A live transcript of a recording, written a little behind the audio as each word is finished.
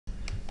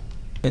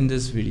In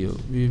this video,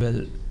 we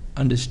will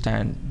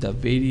understand the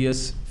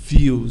various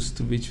views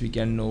through which we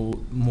can know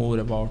more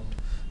about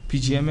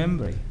PGA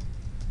memory.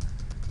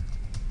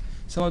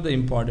 Some of the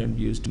important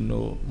views to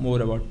know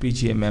more about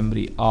PGA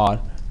memory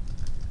are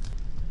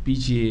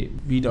PGA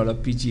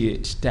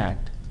 $PGA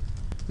stat.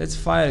 Let's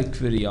fire a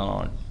query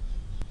on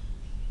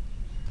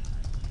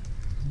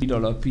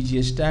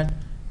 $PGA stat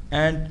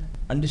and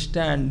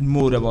understand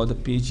more about the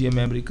PGA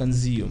memory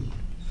consumed.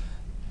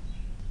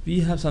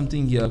 We have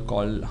something here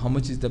called how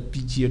much is the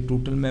PGA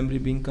total memory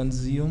being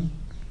consumed,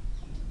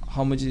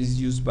 how much is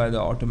used by the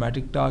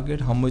automatic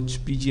target, how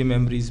much PGA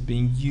memory is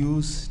being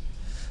used.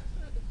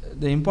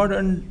 The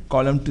important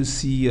column to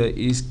see here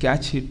is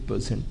catch hit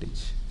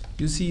percentage.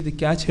 You see the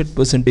catch hit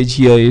percentage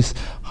here is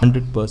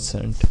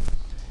 100%.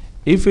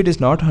 If it is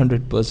not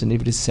 100%,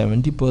 if it is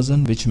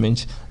 70%, which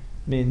means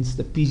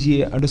the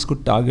PGA underscore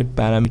target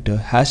parameter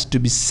has to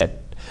be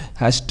set,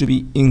 has to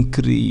be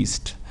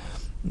increased,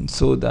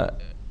 so that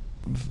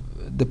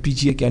the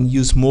PGA can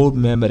use more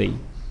memory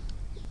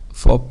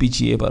for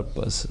PGA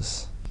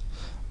purposes.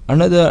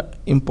 Another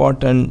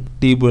important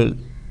table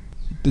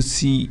to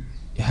see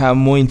have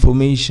more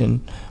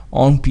information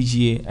on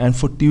PGA and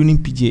for tuning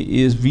PGA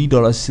is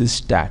 $sys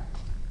stat.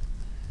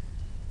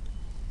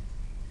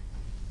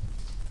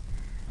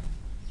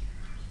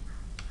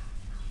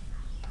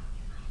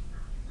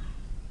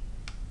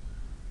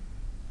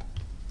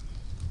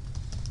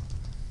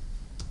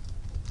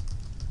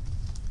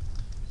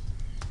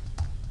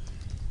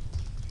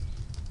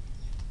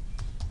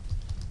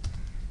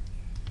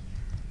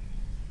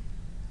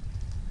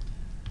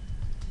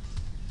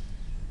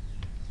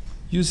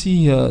 You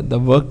see here the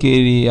work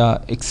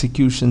area,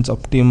 executions,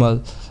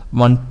 optimal,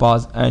 one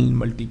pass and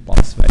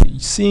multi-pass value.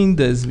 Seeing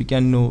this, we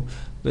can know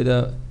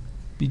whether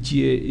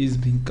PGA is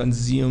being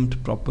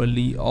consumed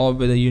properly or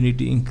whether you need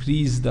to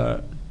increase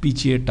the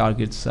PGA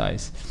target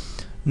size.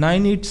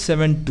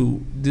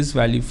 9872, this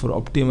value for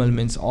optimal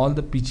means all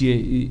the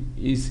PGA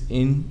is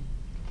in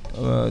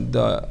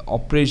the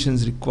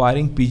operations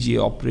requiring PGA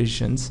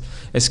operations,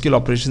 SQL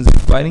operations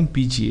requiring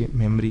PGA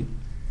memory.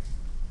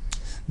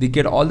 They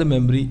get all the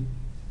memory,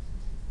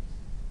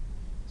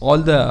 all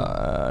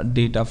the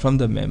data from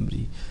the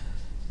memory.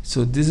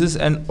 So this is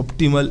an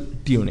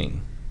optimal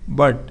tuning.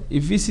 But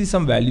if we see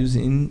some values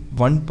in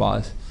one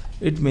pass,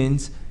 it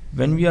means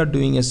when we are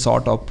doing a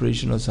sort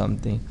operation or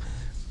something,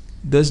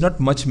 there's not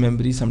much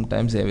memory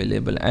sometimes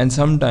available, and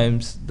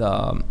sometimes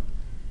the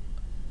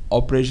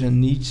operation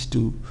needs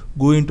to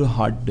go into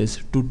hard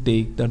disk to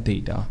take the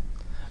data,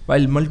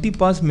 while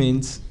multi-pass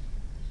means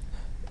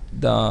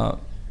the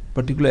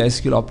particular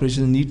SQL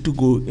operation need to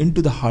go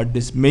into the hard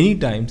disk many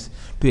times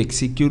to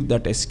execute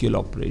that SQL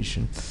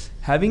operation.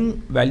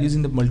 Having values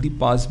in the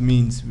multi-pass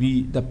means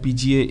the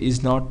PGA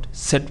is not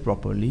set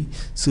properly,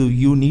 so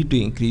you need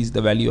to increase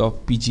the value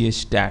of PGA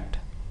stat,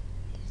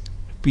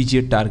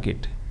 PGA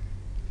target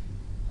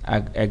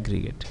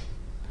aggregate.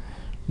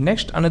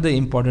 Next, another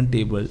important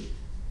table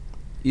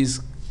is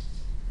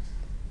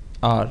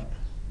our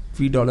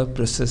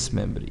 $process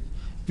memory.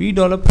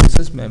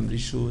 $process memory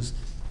shows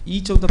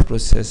each of the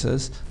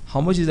processors, how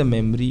much is the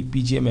memory,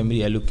 PGA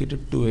memory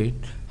allocated to it,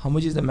 how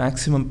much is the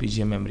maximum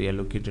PGA memory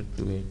allocated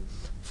to it.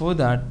 For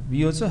that,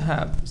 we also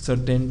have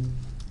certain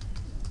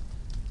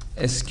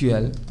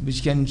SQL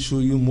which can show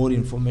you more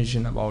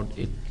information about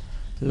it.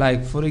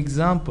 Like for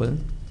example,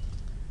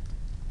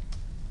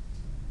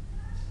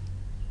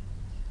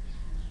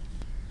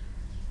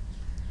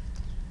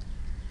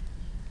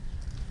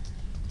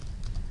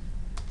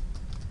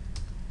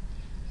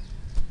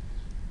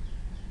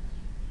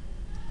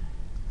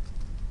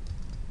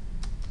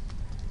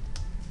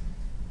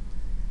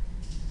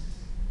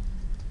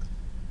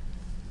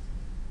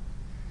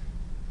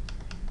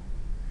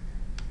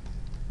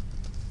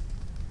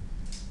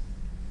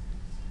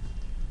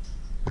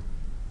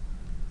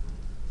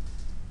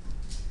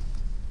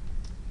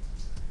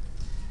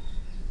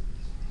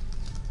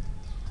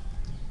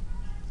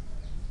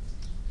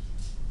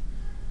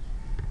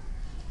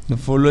 the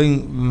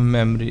following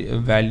memory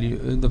value,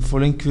 the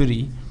following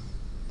query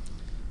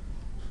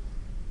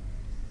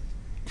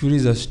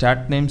is a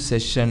stat name,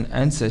 session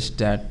and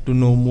sestat to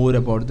know more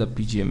about the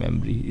PGA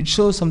memory. It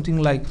shows something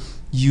like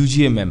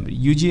UGA memory.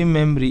 UGA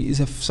memory is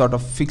a sort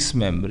of fixed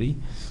memory,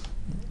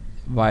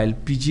 while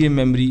PGA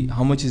memory,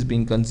 how much is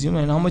being consumed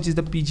and how much is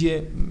the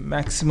PGA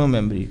maximum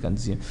memory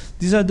consumed.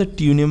 These are the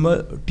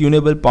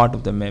tunable part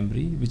of the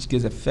memory which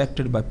gets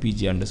affected by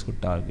PGA underscore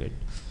target.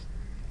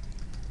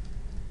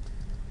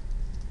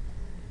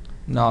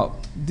 Now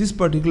this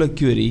particular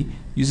query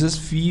uses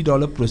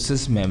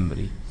 $process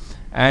memory,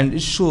 and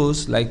it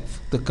shows like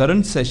the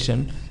current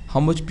session how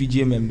much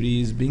PGA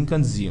memory is being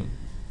consumed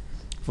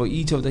for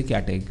each of the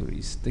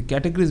categories. The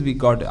categories we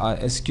got are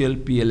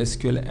SQL,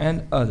 PLSQL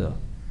and other.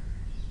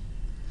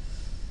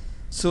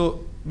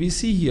 So we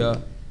see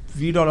here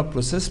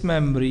 $process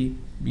memory,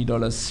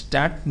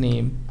 $stat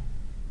name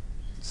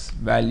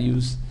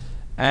values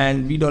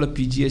and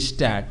 $PGA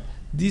stat.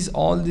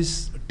 All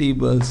these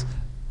tables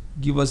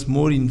give us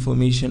more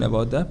information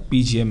about the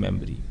PGA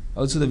memory.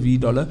 Also the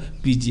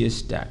 $PGA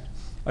stat.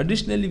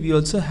 Additionally, we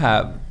also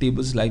have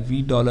tables like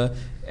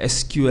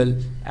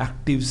 $SQL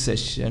active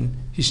session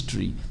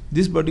history.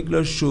 This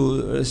particular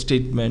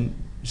statement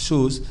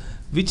shows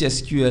which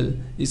SQL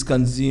is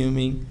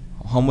consuming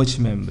how much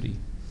memory.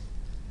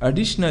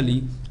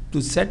 Additionally,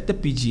 to set the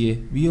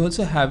PGA, we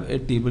also have a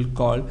table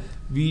called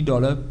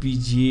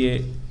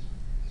 $PGA.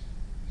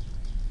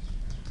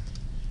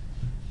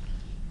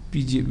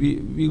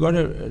 We got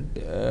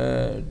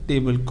a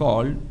table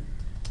called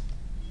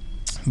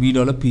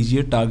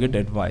 $PGA target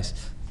advice.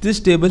 This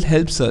table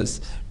helps us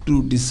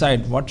to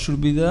decide what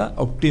should be the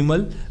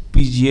optimal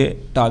PGA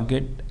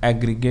target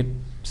aggregate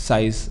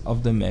size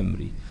of the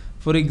memory.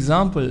 For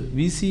example,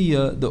 we see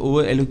here the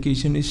over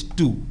allocation is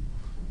 2,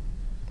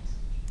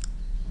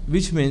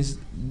 which means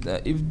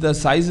that if the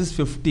size is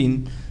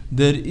 15,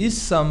 there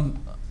is some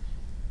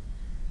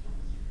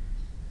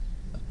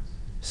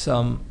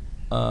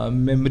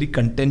memory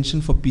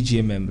contention for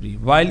PGA memory,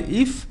 while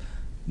if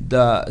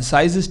the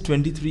size is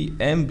 23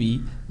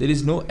 MB, there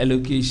is no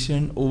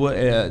allocation over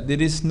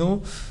there is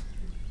no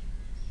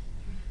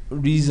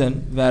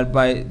reason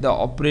whereby the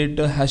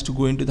operator has to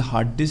go into the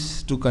hard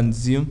disk to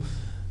consume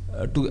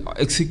to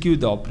execute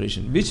the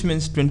operation, which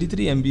means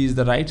 23 MB is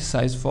the right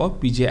size for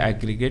PGA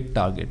aggregate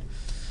target.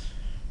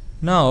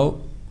 Now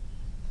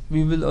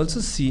we will also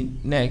see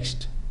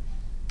next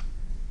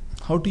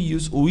how to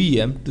use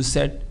OEM to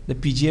set the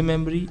PGA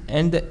memory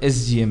and the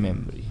SGA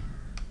memory.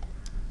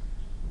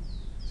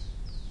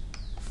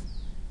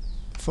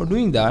 For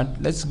doing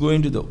that, let's go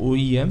into the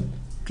OEM,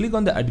 click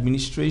on the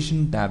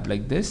administration tab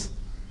like this,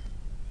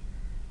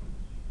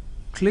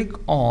 click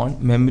on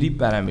memory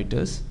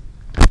parameters,